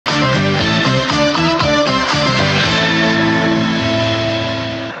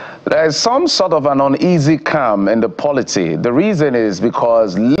There is some sort of an uneasy calm in the polity. The reason is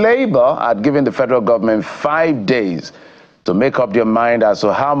because Labour had given the federal government 5 days to make up their mind as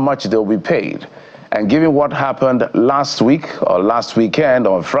to how much they'll be paid. And given what happened last week or last weekend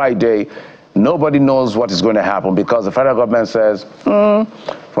on Friday, nobody knows what is going to happen because the federal government says,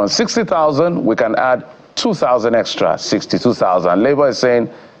 from 60,000, we can add 2,000 extra, 62,000. Labour is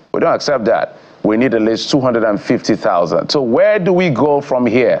saying, we don't accept that. We need at least 250,000. So where do we go from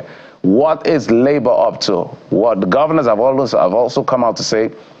here? What is Labour up to? What the governors have also come out to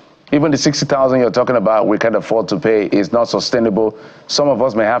say, even the 60,000 you're talking about, we can afford to pay is not sustainable. Some of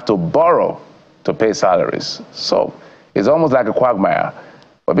us may have to borrow to pay salaries. So it's almost like a quagmire.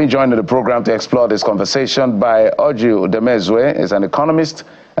 We've been joined in the program to explore this conversation by Oju Udemezue. He's an economist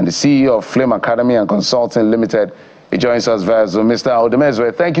and the CEO of Flame Academy and Consulting Limited. He joins us via Zoom. Mr.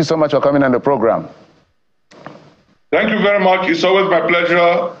 Udemezue, thank you so much for coming on the program. Thank you very much. It's always my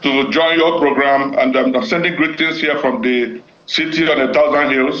pleasure to join your program, and I'm sending greetings here from the city on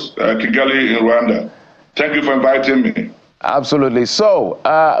 1,000 hills, Kigali in Rwanda. Thank you for inviting me. Absolutely. So,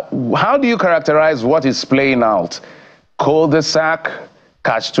 how do you characterize what is playing out? Cul-de-sac,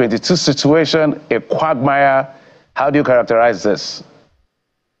 catch-22 situation, a quagmire. How do you characterize this?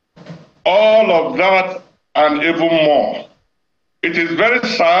 All of that and even more. It is very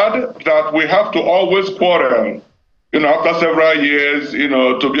sad that we have to always quarrel, after several years,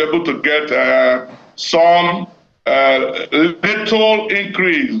 to be able to get some little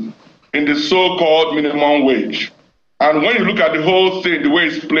increase in the so-called minimum wage. And when you look at the whole thing, the way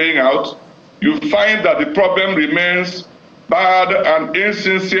it's playing out, you find that the problem remains bad and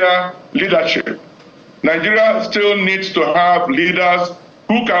insincere leadership. Nigeria still needs to have leaders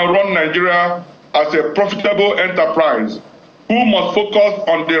who can run Nigeria as a profitable enterprise, who must focus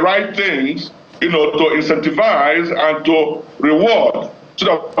on the right things, to incentivize and to reward, so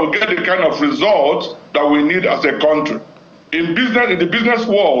that we'll get the kind of results that we need as a country. In the business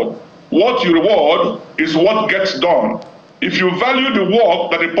world, what you reward is what gets done. If you value the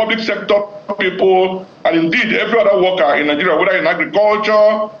work that the public sector people, and indeed every other worker in Nigeria, whether in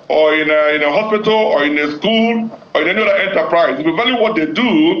agriculture or in a hospital or in a school or in any other enterprise, if you value what they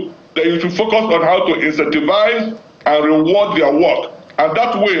do, then you should focus on how to incentivize and reward their work. And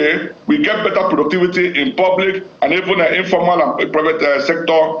that way, we get better productivity in public and even informal and private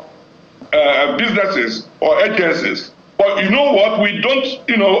sector businesses or agencies. But you know what? We don't,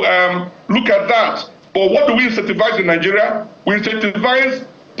 look at that. But what do we incentivize in Nigeria? We incentivize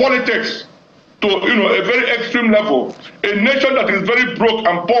politics to, a very extreme level. A nation that is very broke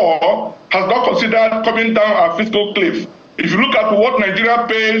and poor has not considered coming down our fiscal cliff. If you look at what Nigeria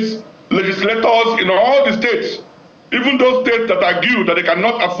pays legislators in all the states, even those states that argue that they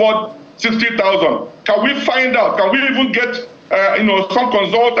cannot afford 60,000, can we find out? Can we even get, some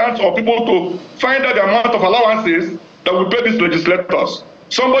consultants or people to find out the amount of allowances that we pay these legislators?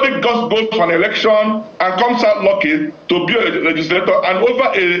 Somebody just goes to an election and comes out lucky to be a legislator, and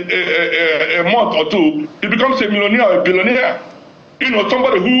over a month or two, he becomes a millionaire or a billionaire.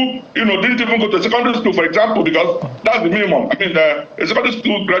 Somebody who, didn't even go to secondary school, for example, because that's the minimum. I mean, a secondary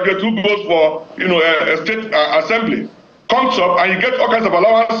school graduate who goes for, a state assembly, comes up and you get all kinds of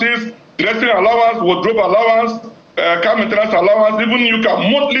allowances, dressing allowance, wardrobe allowance, car maintenance allowance, even you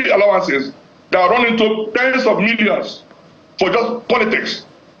can monthly allowances that run into tens of millions for just politics.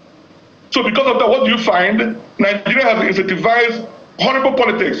 So because of that, what do you find? Nigeria has incentivized horrible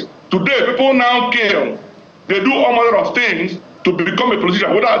politics. Today, people now kill. They do all manner of things to become a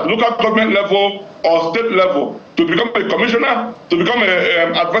politician, whether at the local government level or state level, to become a commissioner, to become a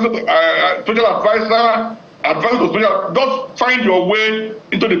special advisor to special. Just find your way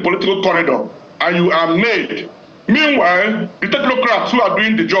into the political corridor, and you are made. Meanwhile, the technocrats who are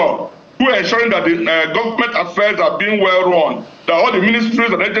doing the job, who are ensuring that the government affairs are being well run, that all the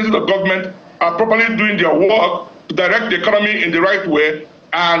ministries and agencies of government are properly doing their work to direct the economy in the right way,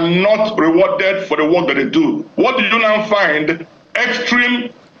 are not rewarded for the work that they do. What do you now find?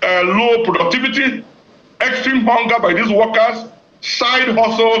 Extreme low productivity, extreme hunger by these workers, side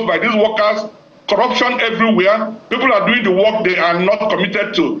hustles by these workers, corruption everywhere. People are doing the work they are not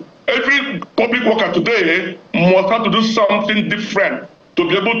committed to. Every public worker today must have to do something different to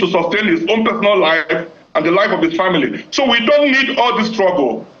be able to sustain his own personal life and the life of his family. So we don't need all this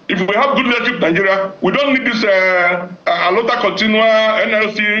struggle. If we have good leadership in Nigeria, we don't need this Alota Continua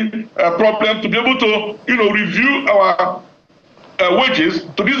NLC problem to be able to, review our wages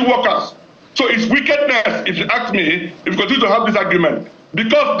to these workers. So it's wickedness, if you ask me, if we continue to have this argument.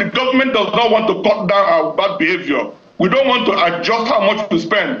 Because the government does not want to cut down our bad behavior. We don't want to adjust how much to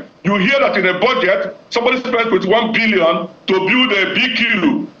spend. You hear that in a budget, somebody spends with 1 billion to build a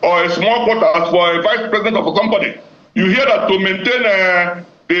BQ or a small quarters for a vice president of a company. You hear that to maintain the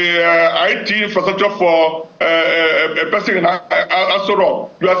IT infrastructure for a person in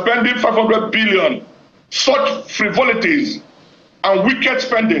Asoro, you are spending 500 billion. Such frivolities and wicked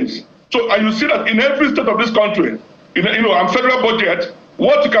spendings. So, and you see that in every state of this country, and federal budget,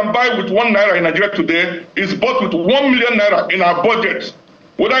 what you can buy with 1 naira in Nigeria today is bought with 1 million naira in our budget.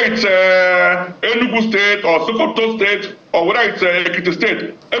 Whether it's Enugu State or Sokoto State or whether it's Ekiti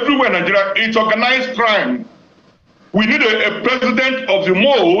State, everywhere in Nigeria, it's organized crime. We need a president of the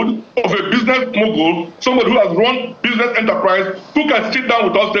mold of a business mogul, somebody who has run business enterprise, who can sit down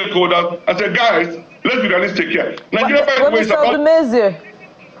with all stakeholders and say, guys, let's be realistic here. Nigeria, by the way, is about...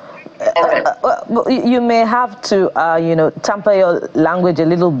 You may have to, tamper your language a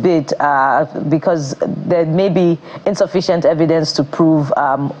little bit because there may be insufficient evidence to prove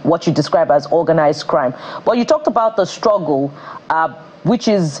what you describe as organized crime. But you talked about the struggle, which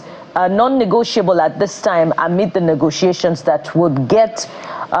is non-negotiable at this time amid the negotiations that would get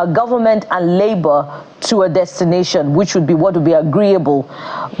government and labor to a destination, which would be what would be agreeable.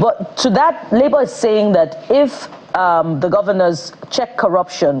 But to that, labor is saying that if the governors check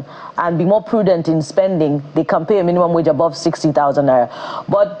corruption and be more prudent in spending, they can pay a minimum wage above 60,000 naira.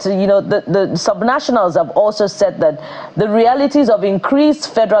 But, the subnationals have also said that the realities of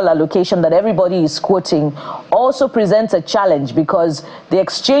increased federal allocation that everybody is quoting also presents a challenge because the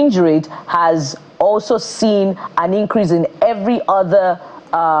exchange rate has also seen an increase in every other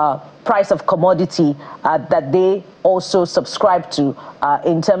price of commodity that they also subscribe to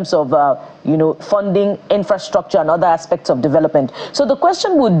in terms of funding infrastructure and other aspects of development. So the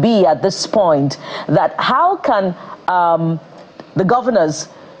question would be at this point that how can the governors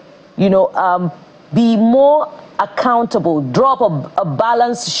be more accountable, draw up a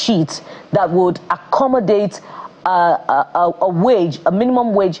balance sheet that would accommodate a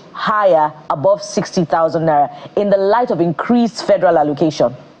minimum wage higher above 60,000 naira in the light of increased federal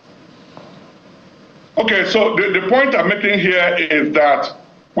allocation? Okay, so the point I'm making here is that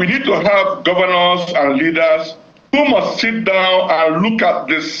we need to have governors and leaders who must sit down and look at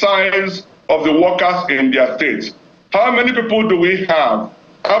the size of the workers in their states. How many people do we have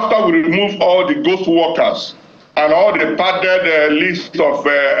after we remove all the ghost workers and all the padded list of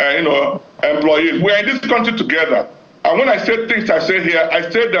employees? We are in this country together. And when I say things I say here, I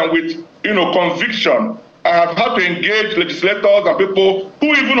say them with conviction. I have had to engage legislators and people who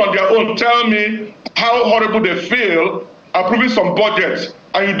even on their own tell me how horrible they feel approving some budgets,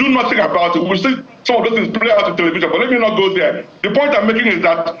 and you do nothing about it. We see some of those things play out on television, but let me not go there. The point I'm making is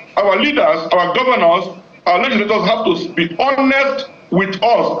that our leaders, our governors, our legislators have to be honest with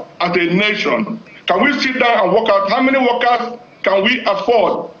us as a nation. Can we sit down and work out how many workers can we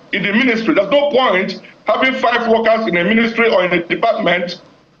afford in the ministry? There's no point having 5 workers in a ministry or in a department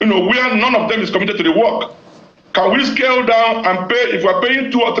where none of them is committed to the work. Can we scale down and pay? If we're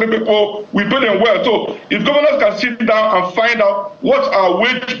paying 2 or 3 people, we pay them well. So if governors can sit down and find out what's our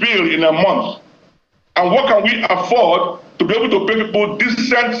wage bill in a month and what can we afford to be able to pay people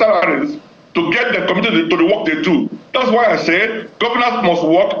decent salaries to get them committed to the work they do. That's why I say governors must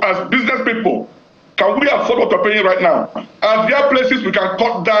work as business people. Can we afford what we're paying right now? Are there places we can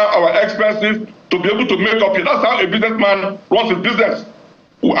cut down our expenses to be able to make up here? That's how a businessman runs his business.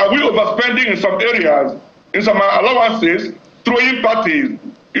 Are we overspending in some areas, in some allowances, throwing parties?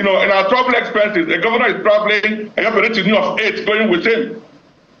 In our travel expenses, a governor is traveling, and you have a retinue of 8 going with him.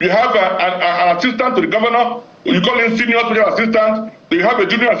 You have an assistant to the governor, you call him senior special assistant, you have a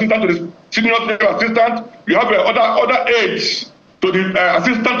junior assistant to the senior special assistant, you have other aides to the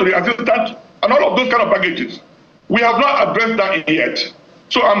assistant, and all of those kind of packages. We have not addressed that yet.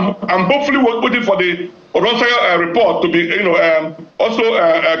 So I'm hopefully waiting for the Oronsaya report to be also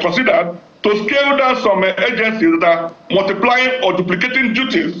considered to scale down some agencies that are multiplying or duplicating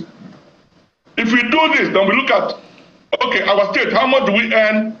duties. If we do this, then we look at, okay, our state, how much do we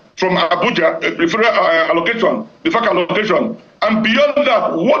earn from Abuja, the federal allocation, the FAC allocation? And beyond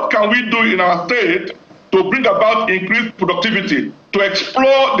that, what can we do in our state to bring about increased productivity, to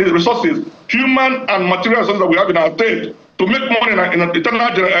explore the resources, human and material resources that we have in our state, to make money in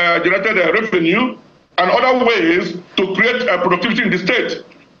internal generated revenue and other ways to create productivity in the state.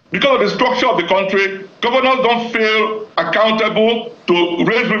 Because of the structure of the country, governors don't feel accountable to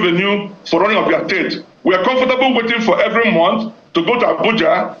raise revenue for running of their state. We are comfortable waiting for every month to go to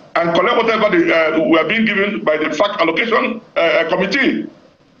Abuja and collect whatever we are being given by the FAC allocation committee.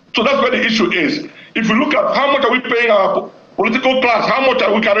 So that's where the issue is. If you look at how much are we paying our political class, how much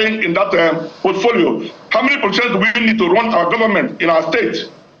are we carrying in that portfolio? How many politicians do we need to run our government in our state?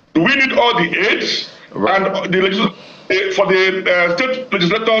 Do we need all the aides and the for the state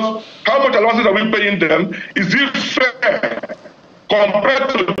legislators? How much allowances are we paying them? Is it fair compared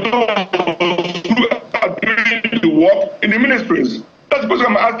to those who are doing the work in the ministries? That's the question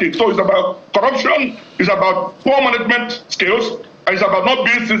I'm asking. So it's about corruption, it's about poor management skills, and it's about not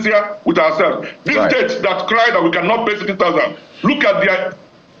being sincere with ourselves. These states that cry that we cannot pay 60,000, look at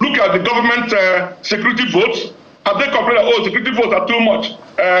the government security votes. Have they complained that, oh, security votes are too much?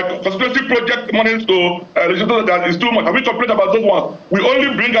 Constituency project money to legislators that is too much. Have we complained about those ones? We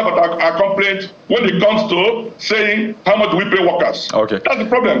only bring up our complaints when it comes to saying how much do we pay workers. Okay. That's the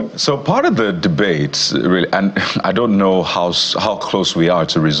problem. So part of the debate, really, and I don't know how close we are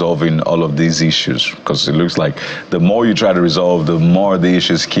to resolving all of these issues, because it looks like the more you try to resolve, the more the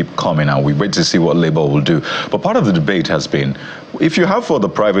issues keep coming, and we wait to see what Labour will do. But part of the debate has been, if you have for the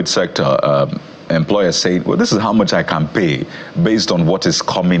private sector, employers saying, well, this is how much I can pay based on what is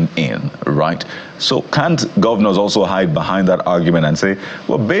coming in, right? So can't governors also hide behind that argument and say,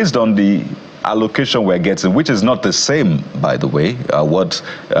 well, based on the allocation we're getting, which is not the same, by the way, what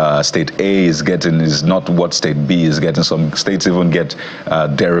state A is getting is not what state B is getting. Some states even get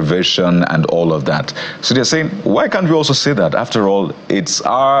derivation and all of that. So they're saying, why can't we also say that? After all, it's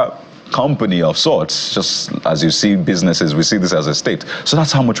our company of sorts, just as you see businesses, we see this as a state. So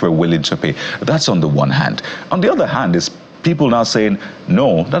that's how much we're willing to pay. That's on the one hand. On the other hand is people now saying,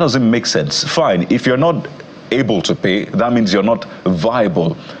 no, that doesn't make sense. Fine, if you're not able to pay, that means you're not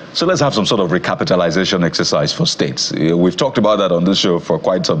viable. So let's have some sort of recapitalization exercise for states. We've talked about that on this show for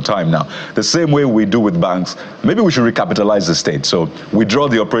quite some time now. The same way we do with banks, maybe we should recapitalize the state. So withdraw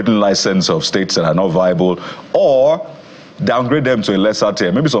the operating license of states that are not viable, or downgrade them to a lesser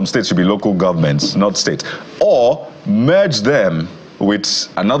tier. Maybe some states should be local governments, not states. Or merge them with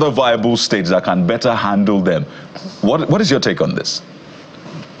another viable state that can better handle them. What is your take on this?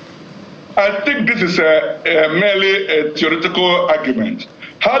 I think this is merely a theoretical argument.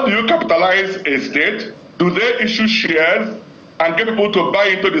 How do you capitalize a state? Do they issue shares and get people to buy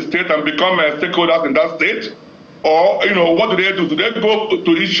into the state and become stakeholders in that state? Or, what do they do? Do they go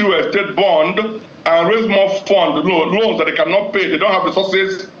to issue a state bond and raise more funds, loans that they cannot pay? They don't have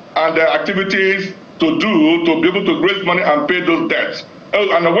resources and activities to be able to raise money and pay those debts.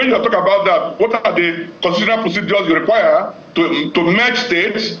 And when you talk about that, what are the constitutional procedures you require to merge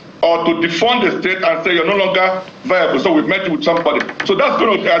states or to defund the state and say you're no longer viable? So we've met with somebody. So that's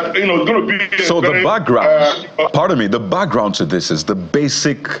going to be. So the background, pardon me, the background to this is the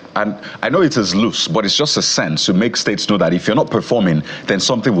basic, and I know it is loose, but it's just a sense to make states know that if you're not performing, then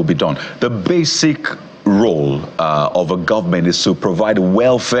something will be done. The basic role of a government is to provide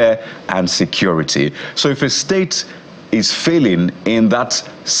welfare and security. So if a state is failing in that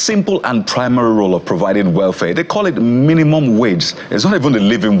simple and primary role of providing welfare, they call it minimum wage. It's not even the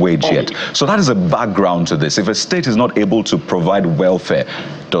living wage yet. So that is a background to this. If a state is not able to provide welfare,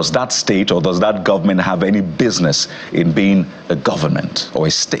 does that state or does that government have any business in being a government or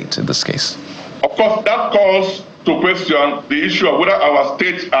a state in this case? Of course, that calls to question the issue of whether our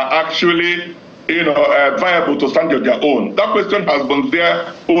states are actually viable to stand on their own. That question has been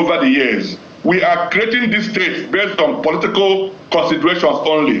there over the years. We are creating these states based on political considerations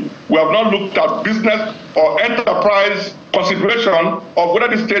only. We have not looked at business or enterprise consideration of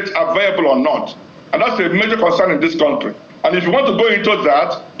whether the states are viable or not. And that's a major concern in this country. And if you want to go into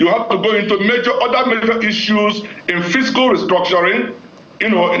that, you have to go into other major issues in fiscal restructuring,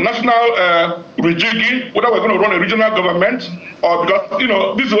 in national rejigging, whether we're going to run a regional government, or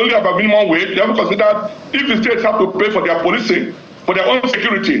because, this is only about minimum wage. You have to consider if the states have to pay for their policing, for their own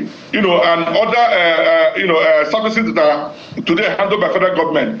security, and other, services that are today handled by federal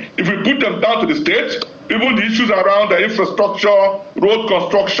government. If we put them down to the state, even the issues around the infrastructure, road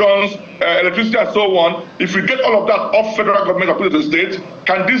constructions, electricity and so on, if we get all of that off federal government and put it to the state,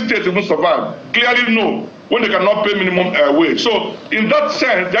 can these states even survive? Clearly no, when they cannot pay minimum wage. So in that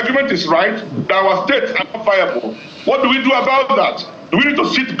sense, the argument is right that our states are not viable. What do we do about that? Do we need to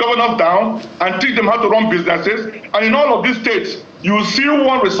sit governors down and teach them how to run businesses? And in all of these states, you see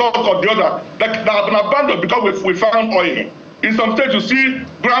one result or the other that have been abandoned because we found oil. In some states, you see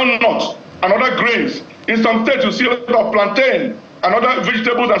groundnuts and other grains. In some states, you see a lot of plantain and other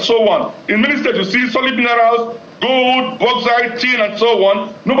vegetables and so on. In many states, you see solid minerals, gold, bauxite, tin, and so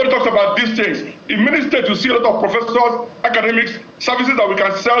on. Nobody talks about these things. In many states, you see a lot of professors, academics, services that we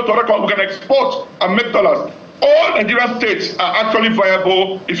can sell to other, we can export and make dollars. All Nigerian states are actually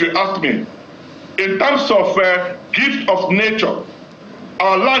viable, if you ask me. In terms of gift of nature,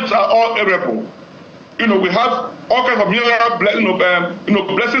 our lands are all arable. We have all kinds of mineral,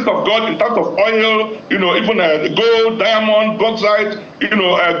 blessings of God in terms of oil, even gold, diamond, bauxite,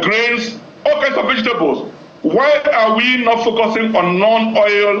 grains, all kinds of vegetables. Why are we not focusing on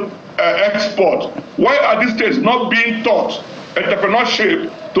non-oil export? Why are these states not being taught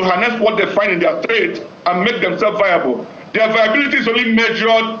entrepreneurship to harness what they find in their trade and make themselves viable? Their viability is only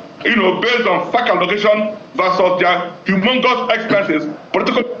measured, based on fact allocation versus their humongous expenses,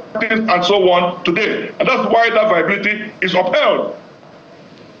 political things, and so on today. And that's why that viability is upheld.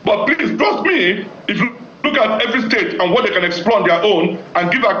 But please trust me, if you look at every state and what they can explore on their own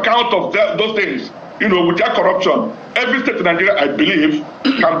and give account of those things, with their corruption, every state in Nigeria, I believe,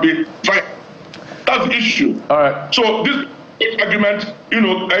 can be viable. That's the issue. All right. So this argument,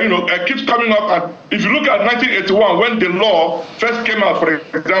 keeps coming up. And if you look at 1981, when the law first came out, for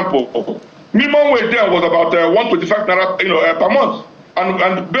example, minimum wage then was about 125 naira, per month,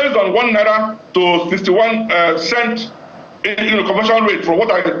 and based on 1 naira to 61 cent, conversion rate, from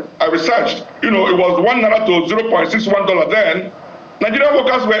what I researched, it was 1 naira to $0.61 then. Nigerian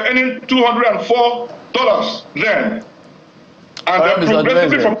workers were earning $204 then, and then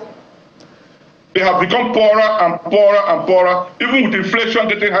progressively they have become poorer and poorer and poorer, even with inflation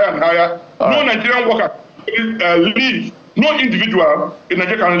getting higher and higher. No Nigerian worker can live, no individual in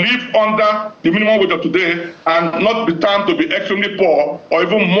Nigeria can live under the minimum wage of today and not be termed to be extremely poor or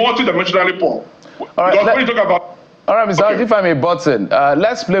even multidimensionally poor. All right, when you talk about... All right, Mr. Okay. If I may button,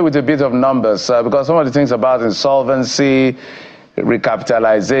 let's play with a bit of numbers, because some of the things about insolvency,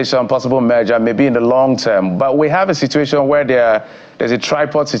 recapitalization, possible merger, maybe in the long term. But we have a situation where there's a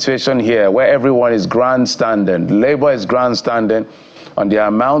tripod situation here where everyone is grandstanding. Labour is grandstanding on the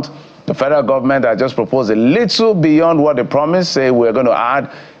amount. The federal government has just proposed a little beyond what they promised, say we're going to add.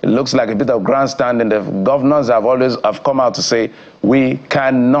 It looks like a bit of grandstanding. The governors have come out to say we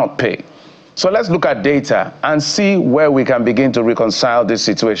cannot pay. So let's look at data and see where we can begin to reconcile this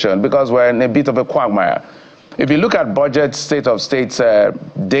situation, because we're in a bit of a quagmire. If you look at budget state of states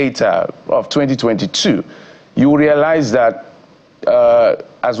data of 2022, you realize that,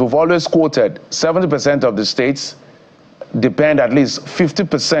 as we've always quoted, 70% of the states depend, at least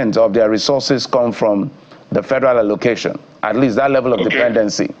 50% of their resources come from the federal allocation, at least that level of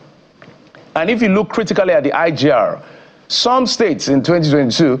dependency. And if you look critically at the IGR, some states in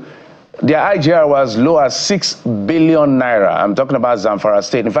 2022, their IGR was low as 6 billion naira. I'm talking about Zamfara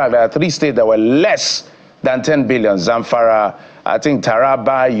State. In fact, there are 3 states that were less than 10 billion. Zamfara, I think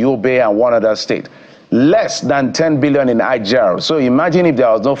Taraba, Yobe, and one other state. Less than 10 billion in IGR. So imagine if there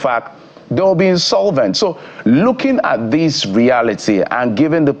was no fact, they will be insolvent. So looking at this reality and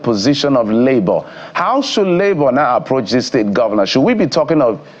given the position of Labour, how should Labour now approach this state governor? Should we be talking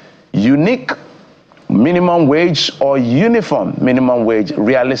of unique minimum wage or uniform minimum wage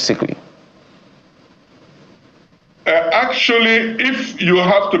realistically? Actually, if you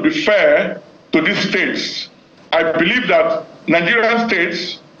have to be fair to these states, I believe that Nigerian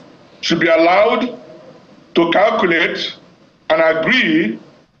states should be allowed to calculate and agree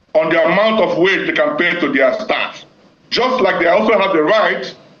on the amount of wage they can pay to their staff. Just like they also have the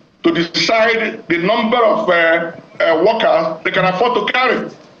right to decide the number of workers they can afford to carry.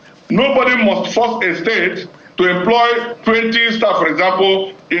 Nobody must force a state to employ 20 staff, for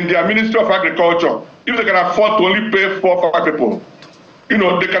example, in their Ministry of Agriculture, if they can afford to only pay 4 or 5 people.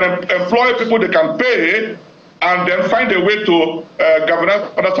 They can employ people they can pay and then find a way to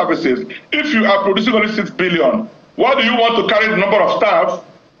governance other services. If you are producing only 6 billion, why do you want to carry the number of staff,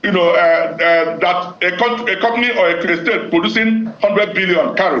 that a company or a state producing 100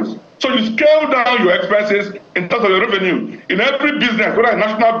 billion carries? So you scale down your expenses in terms of your revenue. In every business, whether a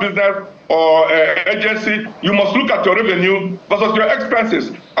national business or agency, you must look at your revenue versus your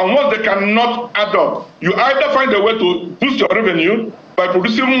expenses. And once they cannot add up, you either find a way to boost your revenue by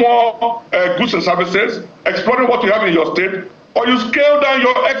producing more goods and services, exploring what you have in your state, or you scale down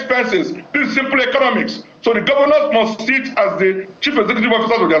your expenses. This is simple economics. So the governors must sit as the chief executive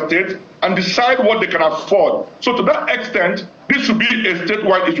officers of their state and decide what they can afford. So to that extent, this should be a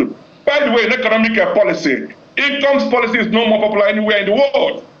statewide issue. By the way, in economic policy, incomes policy is no more popular anywhere in the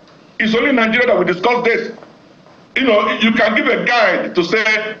world. It's only in Nigeria that we discuss this. You can give a guide to say,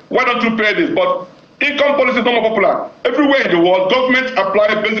 why don't you pay this? But income policy is no more popular. Everywhere in the world, governments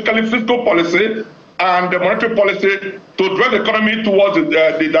apply basically fiscal policy and the monetary policy to drive the economy towards the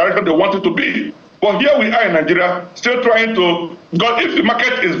direction they want it to be. But here we are in Nigeria, still trying to, because if the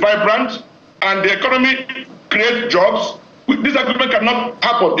market is vibrant and the economy creates jobs, this agreement cannot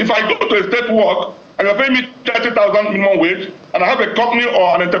happen. If I go to a state work and you're paying me 30,000 minimum wage, and I have a company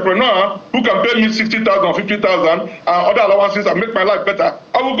or an entrepreneur who can pay me 60,000 or 50,000 and other allowances and make my life better,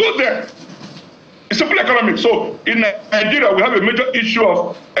 I will go there. It's simple economics. So in Nigeria, we have a major issue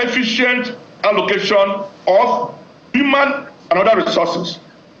of efficient allocation of human and other resources.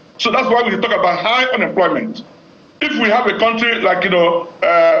 So that's why we talk about high unemployment. If we have a country like,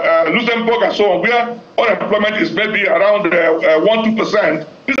 Luxembourg and so on, where unemployment is maybe around 1-2%,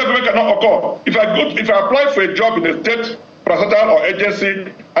 this argument cannot occur. If I apply for a job in a state parastatal or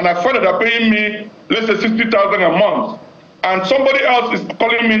agency, and I find that they're paying me, let's say, 60,000 a month, and somebody else is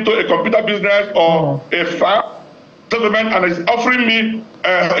calling me into a computer business or a farm settlement and is offering me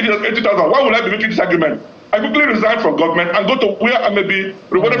 80,000, why would I be making this argument? I quickly resign from government and go to where I may be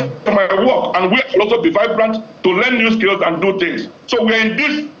rewarded for my work, and where I'll also be vibrant to learn new skills and do things. So we're in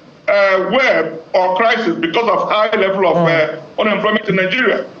this web or crisis because of high level of unemployment in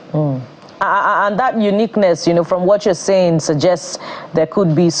Nigeria. And that uniqueness, from what you're saying, suggests there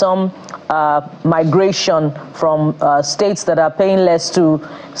could be some migration from states that are paying less to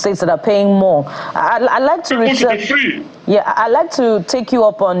states that are paying more. I'd like to return. Yeah, I'd like to take you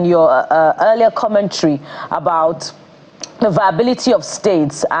up on your earlier commentary about the viability of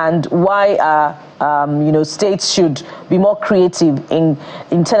states and why states should be more creative in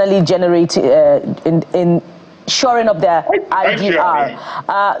internally generating in shoring up their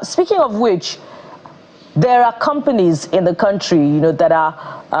IDR. Speaking of which, there are companies in the country, that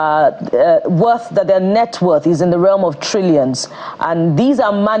are that their net worth is in the realm of trillions, and these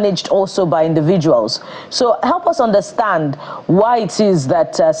are managed also by individuals. So help us understand why it is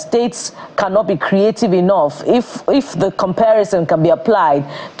that states cannot be creative enough, if the comparison can be applied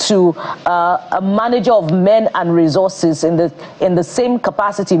to a manager of men and resources in the same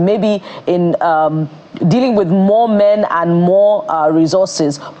capacity, maybe in dealing with more men and more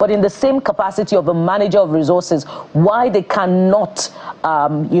resources, but in the same capacity of a manager of resources, why they cannot,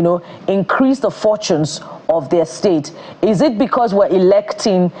 increase the fortunes of their state. Is it because we're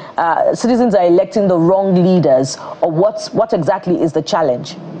electing, citizens are electing the wrong leaders, or what exactly is the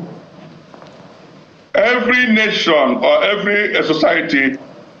challenge? Every nation or every society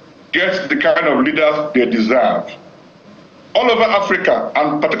gets the kind of leaders they deserve. All over Africa,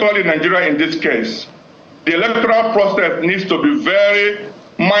 and particularly Nigeria in this case, the electoral process needs to be very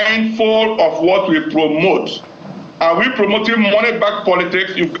mindful of what we promote. Are we promoting money-backed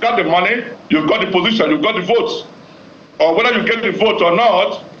politics? You've got the money, you've got the position, you've got the votes. Or whether you get the vote or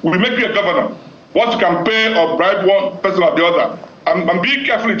not, we make you a governor. Once you can pay or bribe one person or the other. I'm being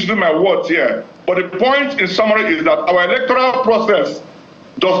careful in choosing my words here. But the point in summary is that our electoral process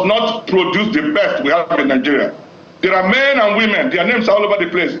does not produce the best we have in Nigeria. There are men and women, their names are all over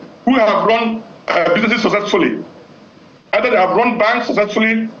the place, who have run businesses successfully. Either they have run banks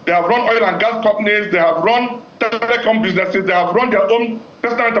successfully, they have run oil and gas companies, they have run telecom businesses, they have run their own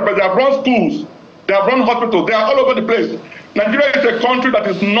personal enterprise, they have run schools, they have run hospitals, they are all over the place. Nigeria is a country that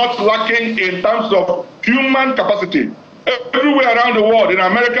is not lacking in terms of human capacity. Everywhere around the world, in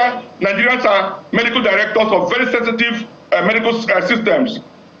America, Nigerians are medical directors of very sensitive medical systems.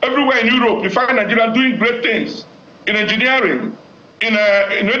 Everywhere in Europe, you find Nigerians doing great things in engineering, in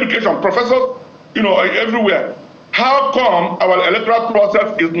education, professors, everywhere. How come our electoral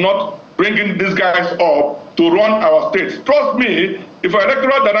process is not bringing these guys up to run our states? Trust me, if our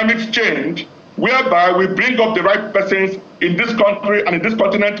electoral dynamics change, whereby we bring up the right persons in this country and in this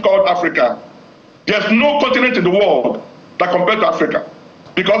continent called Africa, there's no continent in the world that compares to Africa.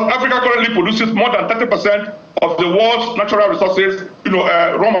 Because Africa currently produces more than 30% of the world's natural resources,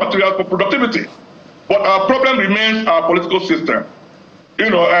 raw materials for productivity. But our problem remains our political system.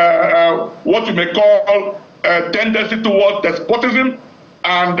 What you may call a tendency towards despotism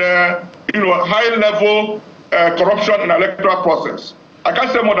and high-level corruption in the electoral process. I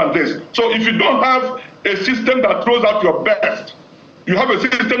can't say more than this. So if you don't have a system that throws out your best, you have a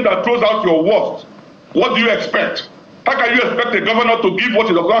system that throws out your worst, what do you expect? How can you expect a governor to give what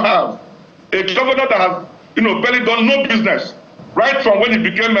he does not have? A governor that has, barely done no business. Right from when he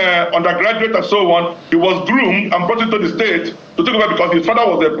became an undergraduate and so on, he was groomed and brought into the state to take over because his father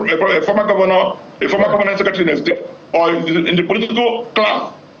was a former governor, a former permanent secretary in the state, or in the political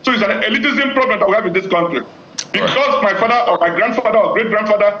class. So it's an elitism problem that we have in this country. Because my father or my grandfather or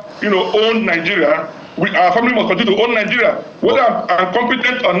great-grandfather, owned Nigeria, our family must continue to own Nigeria. Whether I'm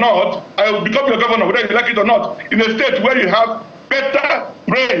competent or not, I will become your governor, whether you like it or not, in a state where you have better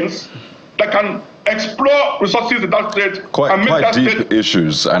brains that can explore resources in that state. Quite deep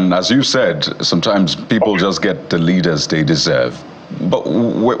issues, and as you said, sometimes people just get the leaders they deserve. But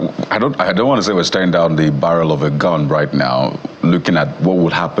I don't want to say we're staring down the barrel of a gun right now, looking at what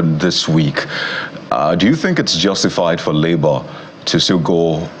would happen this week. Do you think it's justified for Labour to still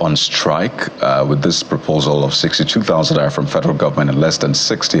go on strike with this proposal of 62,000 naira from federal government and less than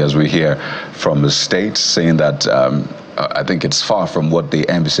 60, as we hear from the state, saying that I think it's far from what they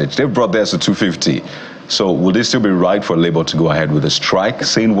envisaged. They've brought theirs to 250. So would it still be right for Labour to go ahead with a strike,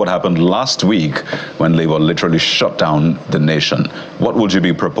 seeing what happened last week when Labour literally shut down the nation? What would you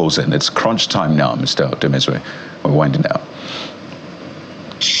be proposing? It's crunch time now, Mr. Demezwe. We're winding down.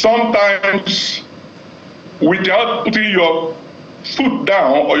 Sometimes, without putting your foot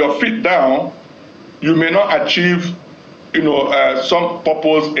down or your feet down, you may not achieve, some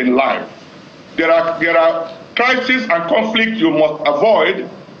purpose in life. There are crises and conflicts you must avoid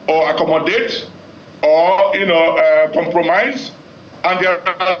or accommodate or compromise, and there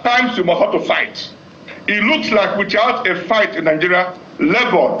are times you must have to fight. It looks like without a fight in Nigeria,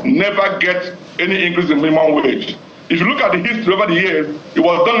 Labour never gets any increase in minimum wage. If you look at the history over the years, it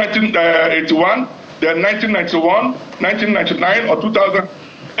was done 1981, then 1991, 1999, or 2000,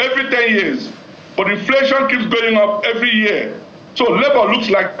 every 10 years. But inflation keeps going up every year. So Labour looks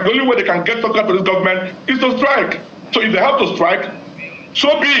like the only way they can get something to this government is to strike. So if they have to strike,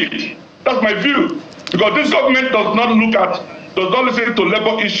 so be it. That's my view. Because this government does not listen to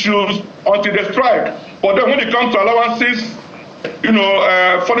Labour issues until they strike. But then when it comes to allowances,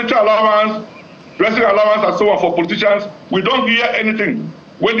 furniture allowance, dressing allowance and so on for politicians, we don't hear anything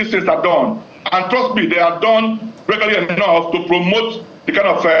when these things are done. And trust me, they are done regularly enough to promote the kind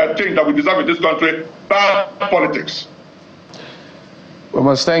of thing that we deserve in this country, bad politics. We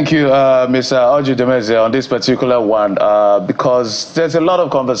must thank you, Mr. Oji Demezwe, on this particular one, because there's a lot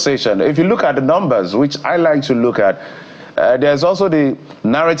of conversation. If you look at the numbers, which I like to look at, there's also the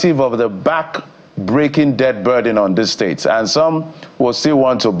narrative of the back-breaking debt burden on these states, and some will still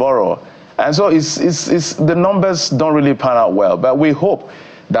want to borrow. And so the numbers don't really pan out well, but we hope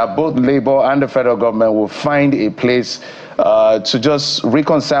that both Labour and the federal government will find a place to just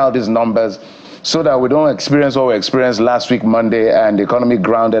reconcile these numbers, so that we don't experience what we experienced last week, Monday, and the economy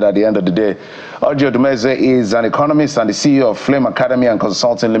grounded at the end of the day. Oji Demezwe is an economist and the CEO of Flame Academy and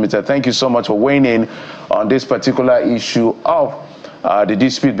Consulting Limited. Thank you so much for weighing in on this particular issue of the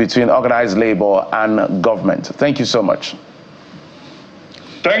dispute between organized labor and government. Thank you so much.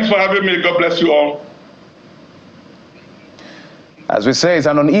 Thanks for having me. God bless you all. As we say, it's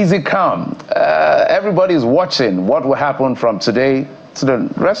an uneasy calm. Everybody is watching what will happen from today to the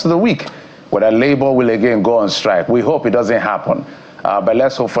rest of the week, whether Labour will again go on strike. We hope it doesn't happen, but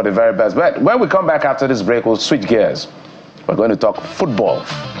let's hope for the very best. But when we come back after this break, we'll switch gears. We're going to talk football.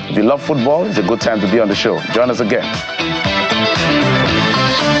 If you love football, it's a good time to be on the show. Join us again.